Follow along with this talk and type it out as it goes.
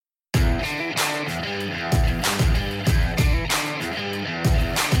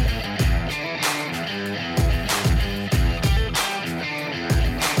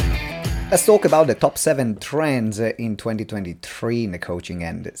Let's talk about the top 7 trends in 2023 in the coaching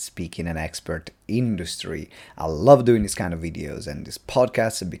and speaking and expert industry. I love doing these kind of videos and this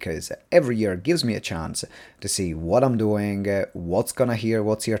podcast because every year gives me a chance to see what I'm doing, what's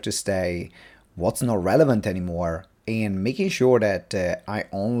here to stay, what's not relevant anymore, and making sure that I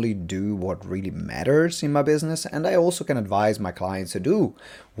only do what really matters in my business, and I also can advise my clients to do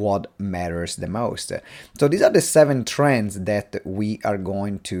what matters the most. So these are the 7 trends that we are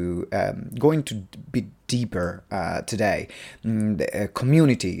going to be deeper today. The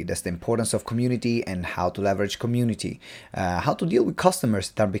community, that's the importance of community and how to leverage community, how to deal with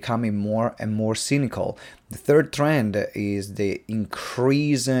customers that are becoming more and more cynical. The third trend is the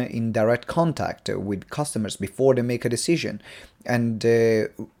increase in direct contact with customers before they make a decision, and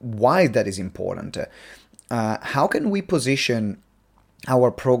why that is important. How can we position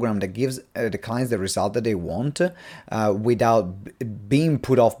our program that gives the clients the result that they want without being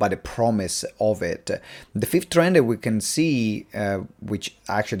put off by the promise of it? The fifth trend that we can see, which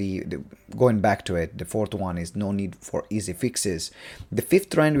actually, going back to it, the fourth one is no need for easy fixes. The fifth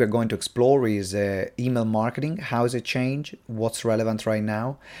trend we're going to explore is email marketing. How has it changed? What's relevant right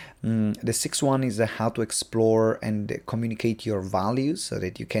now? The sixth one is how to explore and communicate your values so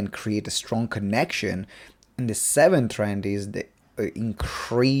that you can create a strong connection. And the seventh trend is the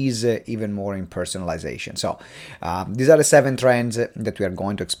increase even more in personalization. So these are the 7 trends that we are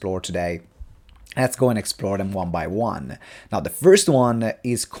going to explore today. Let's go and explore them one by one. Now, the first one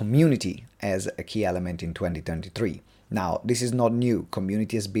is community as a key element in 2023. Now, this is not new.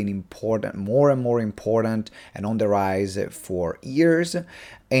 Community has been important, more and more important, and on the rise for years.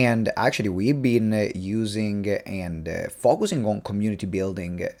 And actually, we've been using and focusing on community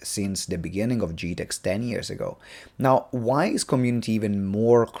building since the beginning of GTEx 10 years ago. Now, why is community even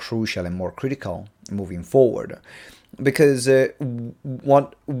more crucial and more critical moving forward? Because if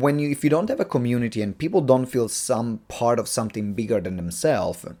you don't have a community and people don't feel some part of something bigger than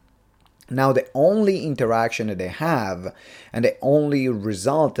themselves, now the only interaction that they have and the only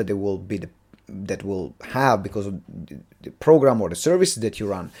result that they will have because of the program or the services that you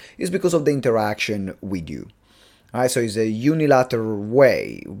run is because of the interaction with you. All right, so it's a unilateral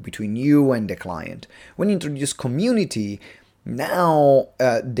way between you and the client. When you introduce community, now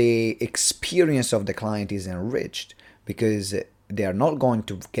the experience of the client is enriched because they are not going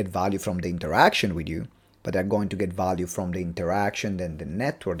to get value from the interaction with you, but they're going to get value from the interaction and the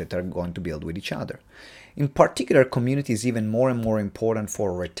network that they're going to build with each other. In particular, community is even more and more important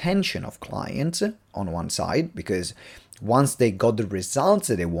for retention of clients on one side, because once they got the results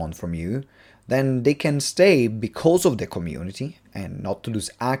that they want from you, then they can stay because of the community and not to lose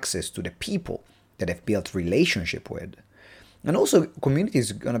access to the people that they've built relationship with. And also, community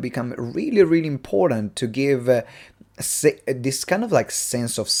is going to become really, really important to give this kind of like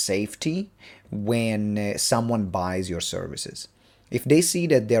sense of safety when someone buys your services. If they see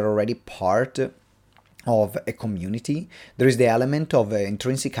that they're already part of a community, there is the element of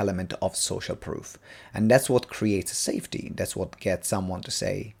intrinsic element of social proof, and that's what creates safety. That's what gets someone to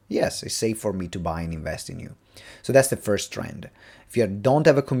say, yes, it's safe for me to buy and invest in you. So that's the first trend. If you don't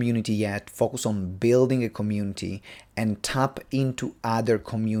have a community yet, focus on building a community and tap into other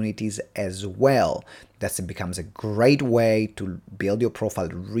communities as well. That becomes a great way to build your profile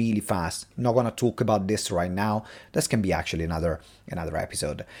really fast. Not gonna talk about this right now. This can be actually another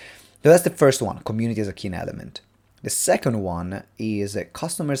episode. So that's the first one. Community is a key element. The second one is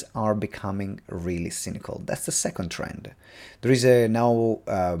customers are becoming really cynical. That's the second trend. There is now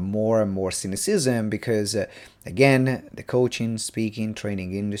more and more cynicism because, again, the coaching, speaking,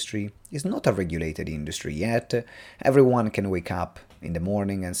 training industry is not a regulated industry yet. Everyone can wake up in the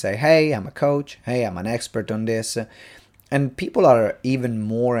morning and say, hey, I'm a coach. Hey, I'm an expert on this. And people are even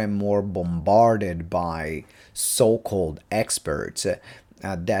more and more bombarded by so-called experts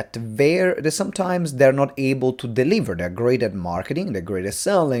that sometimes they're not able to deliver. They're great at marketing, they're great at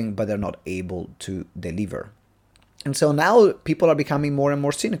selling, but they're not able to deliver. And so now people are becoming more and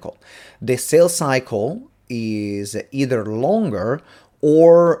more cynical. The sales cycle is either longer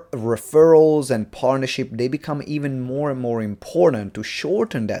or referrals and partnership, they become even more and more important to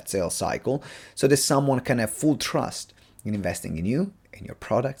shorten that sales cycle so that someone can have full trust in investing in you, in your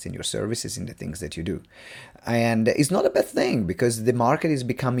products, in your services, in the things that you do. And it's not a bad thing because the market is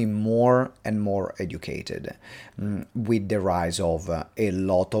becoming more and more educated with the rise of a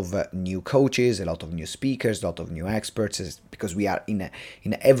lot of new coaches, a lot of new speakers, a lot of new experts, because we are in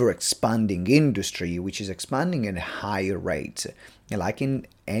an ever-expanding industry, which is expanding at a higher rate. Like in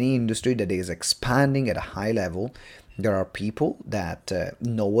any industry that is expanding at a high level, there are people that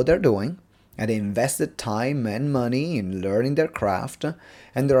know what they're doing, and they invested time and money in learning their craft,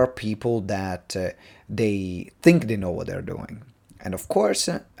 and there are people that they think they know what they're doing. And of course,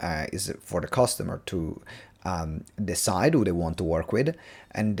 is for the customer to decide who they want to work with.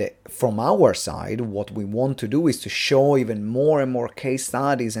 And from our side, what we want to do is to show even more and more case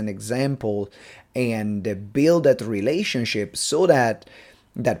studies and examples and build that relationship so that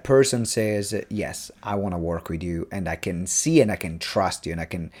that person says, yes, I want to work with you, and I can see and I can trust you, and I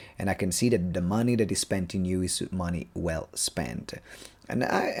can see that the money that is spent in you is money well spent.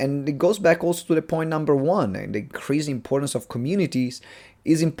 And it goes back also to the point number one, the increased importance of communities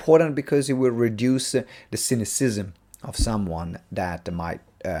is important because it will reduce the cynicism of someone that might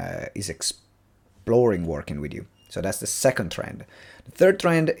is exploring working with you. So that's the second trend. The third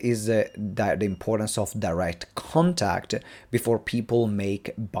trend is the importance of direct contact before people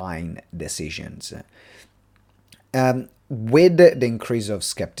make buying decisions. With the increase of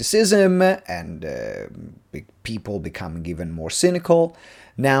skepticism and people becoming even more cynical,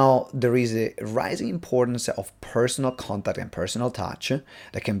 now there is a rising importance of personal contact and personal touch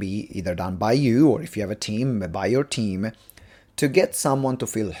that can be either done by you, or if you have a team, by your team, to get someone to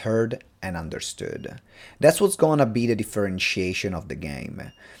feel heard and understood. That's what's gonna be the differentiation of the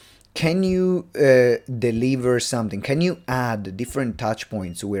game. Can you deliver something? Can you add different touch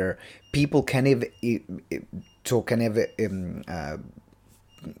points where people can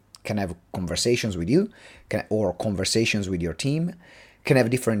have conversations with you, or conversations with your team? Can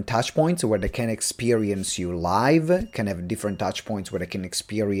have different touch points where they can experience you live, can have different touch points where they can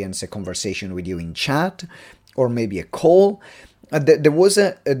experience a conversation with you in chat, or maybe a call. There was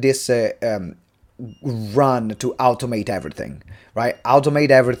this run to automate everything, right? Automate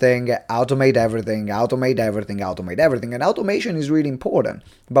everything, automate everything, automate everything, automate everything. And automation is really important.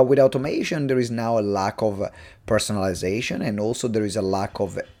 But with automation, there is now a lack of personalization, and also there is a lack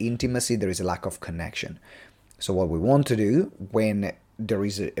of intimacy, there is a lack of connection. So what we want to do when there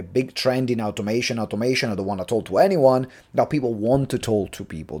is a big trend in automation, I don't want to talk to anyone. Now people want to talk to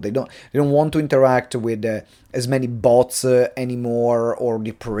people. They don't want to interact with as many bots anymore, or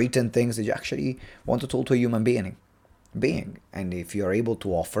the pre-written things. They actually want to talk to a human being. And if you're able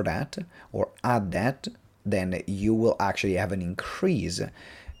to offer that or add that, then you will actually have an increase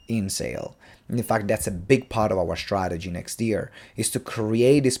in sale. In fact, that's a big part of our strategy next year, is to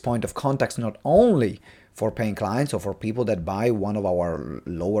create this point of contact not only for paying clients or for people that buy one of our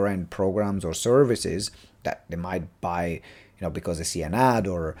lower end programs or services that they might buy, because they see an ad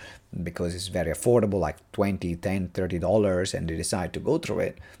or because it's very affordable, like $20, $10, $30, and they decide to go through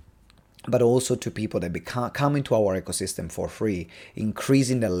it. But also to people that come into our ecosystem for free,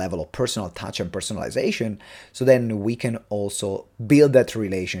 increasing the level of personal touch and personalization, so then we can also build that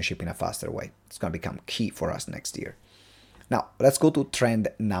relationship in a faster way. It's going to become key for us next year. Now, let's go to trend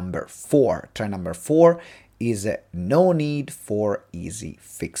number 4. Trend number 4 is no need for easy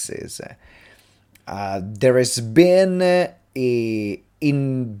fixes. There has been big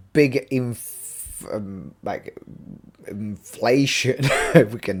inflation,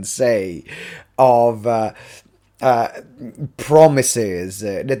 we can say, of promises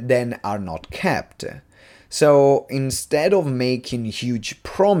that then are not kept. So instead of making huge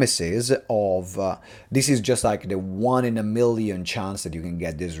promises of this is just like the 1 in a million chance that you can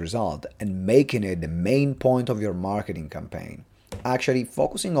get this result, and making it the main point of your marketing campaign, actually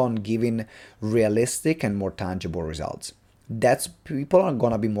focusing on giving realistic and more tangible results. That's people are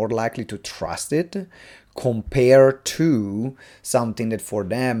gonna be more likely to trust it compared to something that for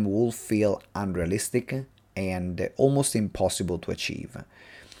them will feel unrealistic and almost impossible to achieve.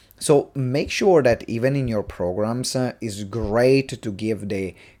 So make sure that even in your programs, it's great to give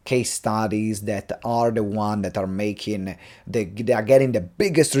the case studies that are the one that are making, they are getting the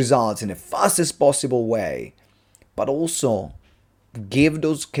biggest results in the fastest possible way. But also give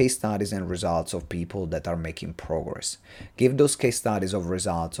those case studies and results of people that are making progress. Give those case studies of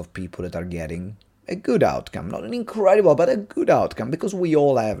results of people that are getting a good outcome, not an incredible, but a good outcome, because we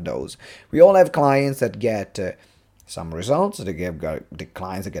all have those. We all have clients that get some results, they get the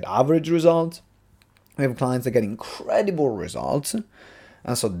clients that get average results. We have clients that get incredible results.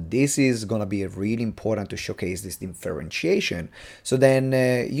 And so this is going to be really important to showcase this differentiation. So then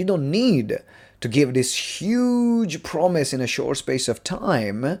you don't need to give this huge promise in a short space of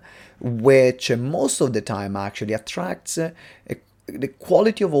time, which most of the time actually attracts the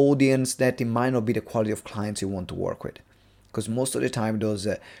quality of audience that it might not be the quality of clients you want to work with. Because most of the time those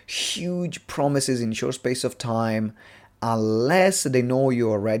huge promises in short space of time unless they know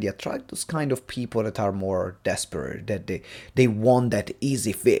you already, attract those kind of people that are more desperate, that they want that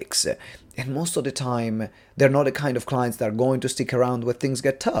easy fix. And most of the time, they're not the kind of clients that are going to stick around when things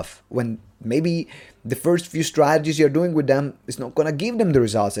get tough. When maybe the first few strategies you're doing with them is not going to give them the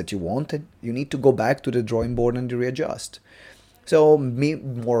results that you wanted. You need to go back to the drawing board and readjust. So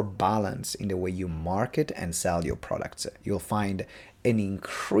more balance in the way you market and sell your products. You'll find an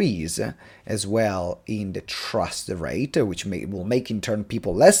increase as well in the trust rate, which will make in turn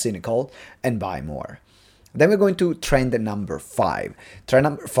people less cynical and buy more. Then we're going to trend number 5. Trend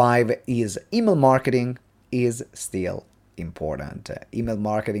number 5 is email marketing is still important. Email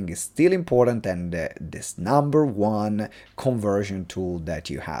marketing is still important, and this number 1 conversion tool that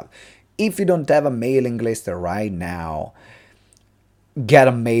you have. If you don't have a mailing list right now, get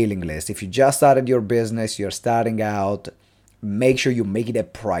a mailing list. If you just started your business, you're starting out, make sure you make it a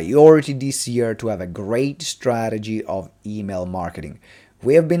priority this year to have a great strategy of email marketing.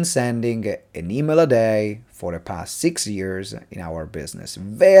 We have been sending an email a day for the past 6 years in our business.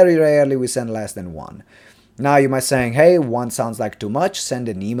 Very rarely we send less than 1. Now you might be saying, hey, 1 sounds like too much, send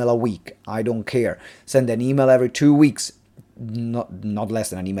an email a week. I don't care. Send an email every 2 weeks. Not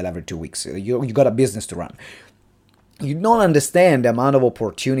less than an email every 2 weeks. You got a business to run. You don't understand the amount of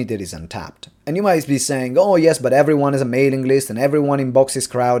opportunity that is untapped. And you might be saying, oh yes, but everyone has a mailing list and everyone inbox is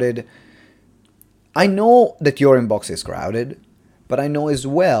crowded. I know that your inbox is crowded, but I know as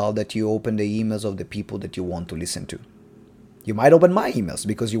well that you open the emails of the people that you want to listen to. You might open my emails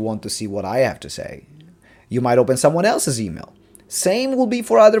because you want to see what I have to say. You might open someone else's email. Same will be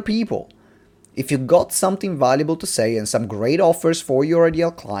for other people. If you got something valuable to say and some great offers for your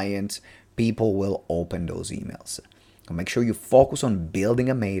ideal clients, people will open those emails. So make sure you focus on building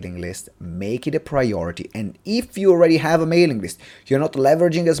a mailing list, make it a priority, and if you already have a mailing list, you're not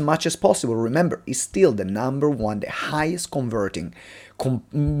leveraging as much as possible, remember, it's still the number 1, the highest converting,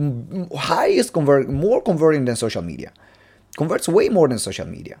 more converting than social media. Converts way more than social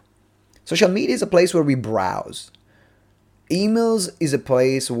media. Social media is a place where we browse. Emails is a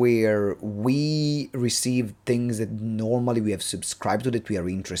place where we receive things that normally we have subscribed to, that we are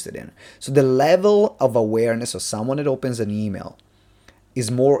interested in. So the level of awareness of someone that opens an email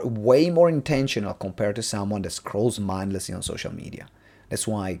is way more intentional compared to someone that scrolls mindlessly on social media. That's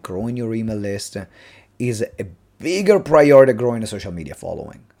why growing your email list is a bigger priority than growing a social media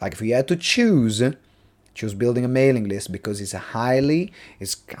following. Like if you had to choose building a mailing list because it's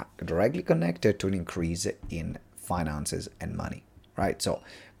directly connected to an increase in finances and money, right? So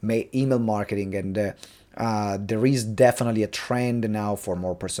email marketing, and there is definitely a trend now for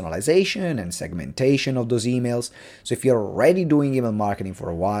more personalization and segmentation of those emails. So if you're already doing email marketing for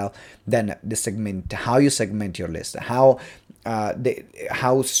a while, then how you segment your list, how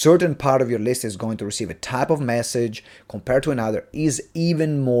certain part of your list is going to receive a type of message compared to another is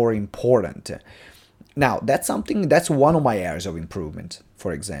even more important. Now, that's one of my areas of improvement,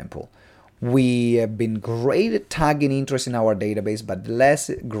 for example. We have been great at tagging interest in our database, but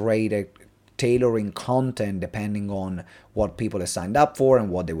less great at tailoring content depending on what people have signed up for and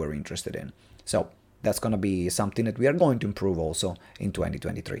what they were interested in. So that's going to be something that we are going to improve also in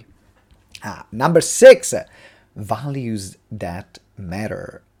 2023. Number 6, values that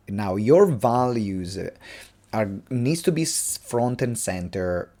matter. Now, your values needs to be front and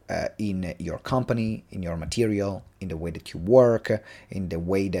center in your company, in your material, in the way that you work, in the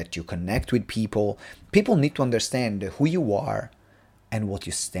way that you connect with people. People need to understand who you are and what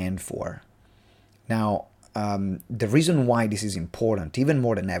you stand for. Now, the reason why this is important, even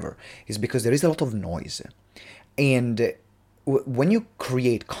more than ever, is because there is a lot of noise. And when you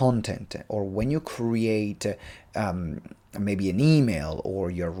create content, or when you create maybe an email,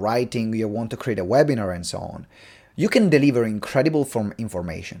 or you want to create a webinar and so on, you can deliver incredible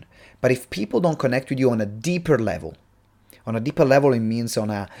information. But if people don't connect with you on a deeper level, it means on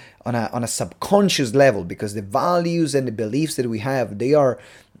a subconscious level, because the values and the beliefs that we have, they are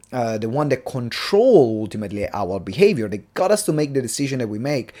the one that control ultimately our behavior. They got us to make the decision that we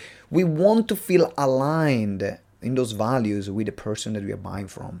make. We want to feel aligned in those values with the person that we are buying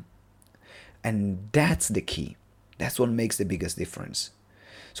from. And that's the key. That's what makes the biggest difference.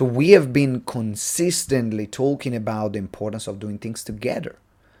 So we have been consistently talking about the importance of doing things together,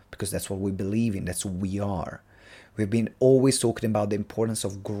 because that's what we believe in, that's who we are. We've been always talking about the importance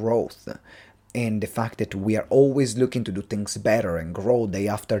of growth and the fact that we are always looking to do things better and grow day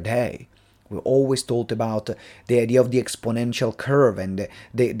after day. We always talked about the idea of the exponential curve and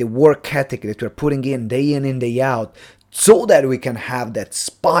the work ethic that we're putting in and day out, so that we can have that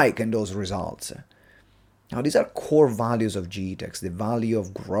spike in those results. Now, these are core values of GTEx: the value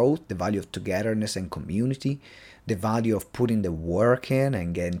of growth, the value of togetherness and community, the value of putting the work in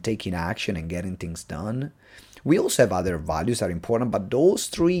and taking action and getting things done. We also have other values that are important, but those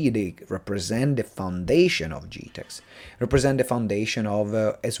three, they represent the foundation of GTEx, represent the foundation of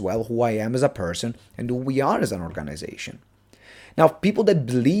as well who I am as a person and who we are as an organization. Now, people that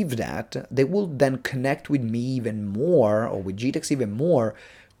believe that, they will then connect with me even more, or with GTEx even more.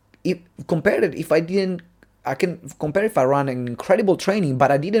 I can compare if I run an incredible training,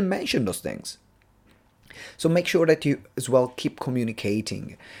 but I didn't mention those things. So make sure that you as well keep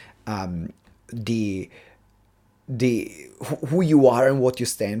communicating who you are and what you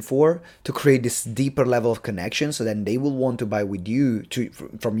stand for, to create this deeper level of connection, so then they will want to buy with you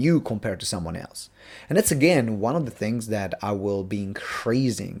from you compared to someone else. And that's again one of the things that I will be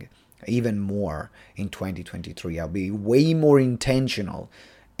increasing even more in 2023. I'll be way more intentional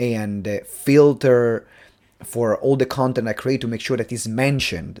and filter for all the content I create to make sure that it's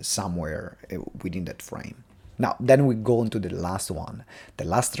mentioned somewhere within that frame. Now, then we go into the last one. The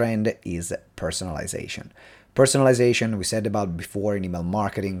last trend is personalization. Personalization, we said about before in email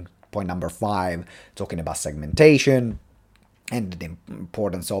marketing, point number 5, talking about segmentation and the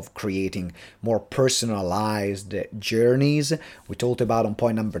importance of creating more personalized journeys. We talked about on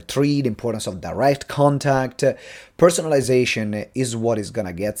point number 3, the importance of direct contact. Personalization is what is going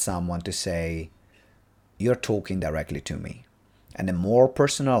to get someone to say, you're talking directly to me. And the more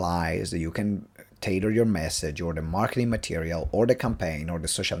personalized you can tailor your message or the marketing material or the campaign or the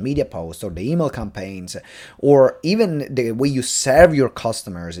social media posts or the email campaigns, or even the way you serve your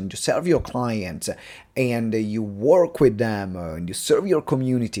customers and you serve your clients and you work with them and you serve your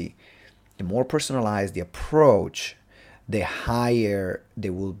community, the more personalized the approach, the higher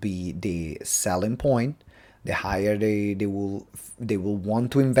they will be the selling point, the higher they will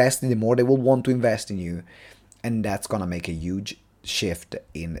want to invest in, the more they will want to invest in you. And that's going to make a huge shift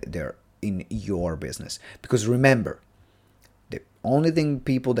in your business. Because remember, the only thing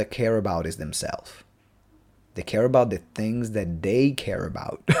people that care about is themselves. They care about the things that they care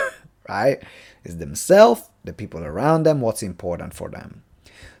about, right? It's themselves, the people around them, what's important for them.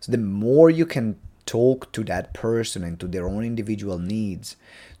 So the more you can talk to that person and to their own individual needs,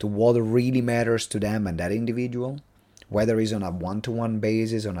 to what really matters to them and that individual, whether it's on a one-to-one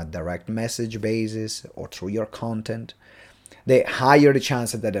basis, on a direct message basis, or through your content, the higher the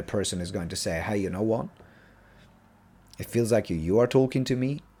chance that that person is going to say, hey, you know what? It feels like you are talking to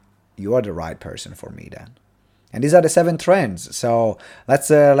me. You are the right person for me then. And these are the 7 trends. So let's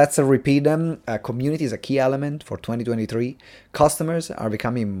repeat them. Community is a key element for 2023. Customers are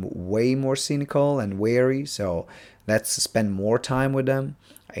becoming way more cynical and wary. So let's spend more time with them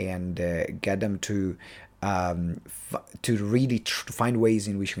and get them to really find ways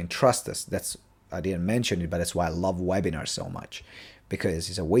in which you can trust us. I didn't mention it, but that's why I love webinars so much, because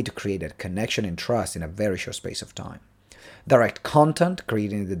it's a way to create that connection and trust in a very short space of time. Direct content,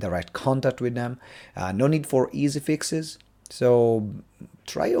 creating the direct contact with them. No need for easy fixes. So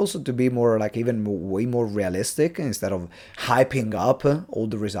try also to be more way more realistic instead of hyping up all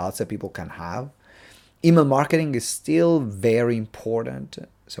the results that people can have. Email marketing is still very important.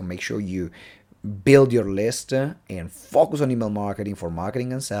 So make sure you build your list and focus on email marketing for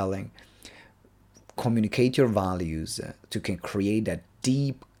marketing and selling. Communicate your values to can create that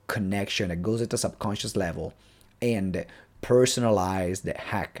deep connection that goes at the subconscious level, and personalize the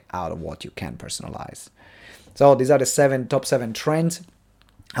heck out of what you can personalize. So these are the top 7 trends.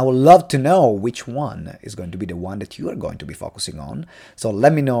 I would love to know which one is going to be the one that you are going to be focusing on. So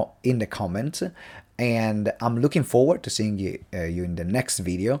let me know in the comments. And I'm looking forward to seeing you in the next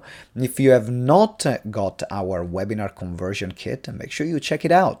video. If you have not got our webinar conversion kit, make sure you check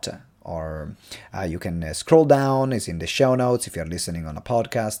it out. Or you can scroll down, it's in the show notes if you're listening on a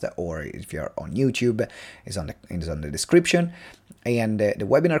podcast, or if you're on YouTube, it's on the description. And the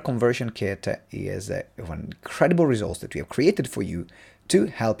webinar conversion kit is one incredible resource that we have created for you to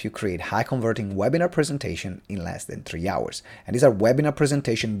help you create high converting webinar presentation in less than 3 hours. And these are webinar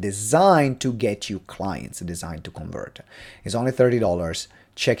presentation designed to get you clients, designed to convert. It's only $30.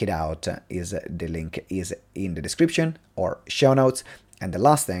 Check it out. The link is in the description or show notes. And the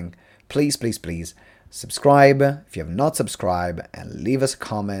last thing, please subscribe if you have not subscribed, and leave us a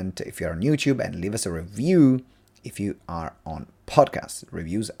comment if you're on YouTube, and leave us a review if you are on podcasts.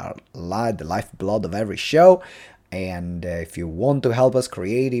 Reviews are the lifeblood of every show. And if you want to help us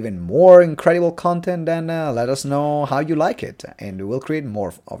create even more incredible content, then let us know how you like it, and we will create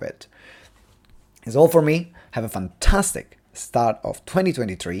more of it. It's all for me. Have a fantastic start of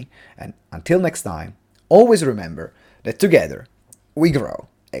 2023. And until next time, always remember that together we grow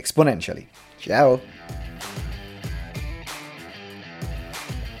exponentially. Ciao.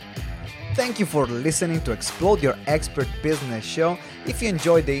 Thank you for listening to Explode Your Expert Business Show. If you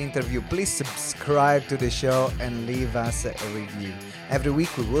enjoyed the interview, please subscribe to the show and leave us a review. Every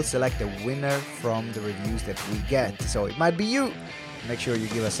week we will select a winner from the reviews that we get. So it might be you. Make sure you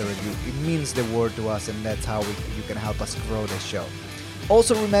give us a review. It means the world to us, and that's how you can help us grow the show.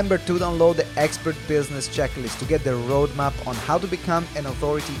 Also remember to download the Expert Business Checklist to get the roadmap on how to become an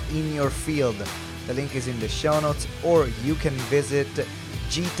authority in your field. The link is in the show notes, or you can visit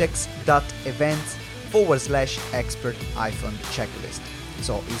gtex.events/expert-checklist.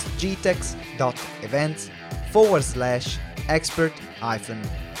 So it's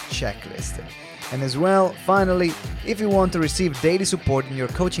gtex.events/expert-checklist. And as well, finally, if you want to receive daily support in your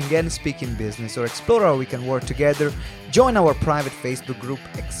coaching and speaking business, or explore how we can work together, join our private Facebook group,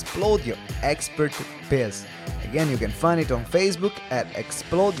 Explode Your Expert Biz. Again, you can find it on Facebook at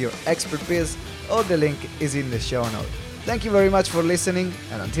Explode Your Expert Biz, or the link is in the show notes. Thank you very much for listening,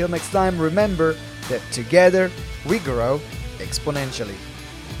 and until next time, remember that together we grow exponentially.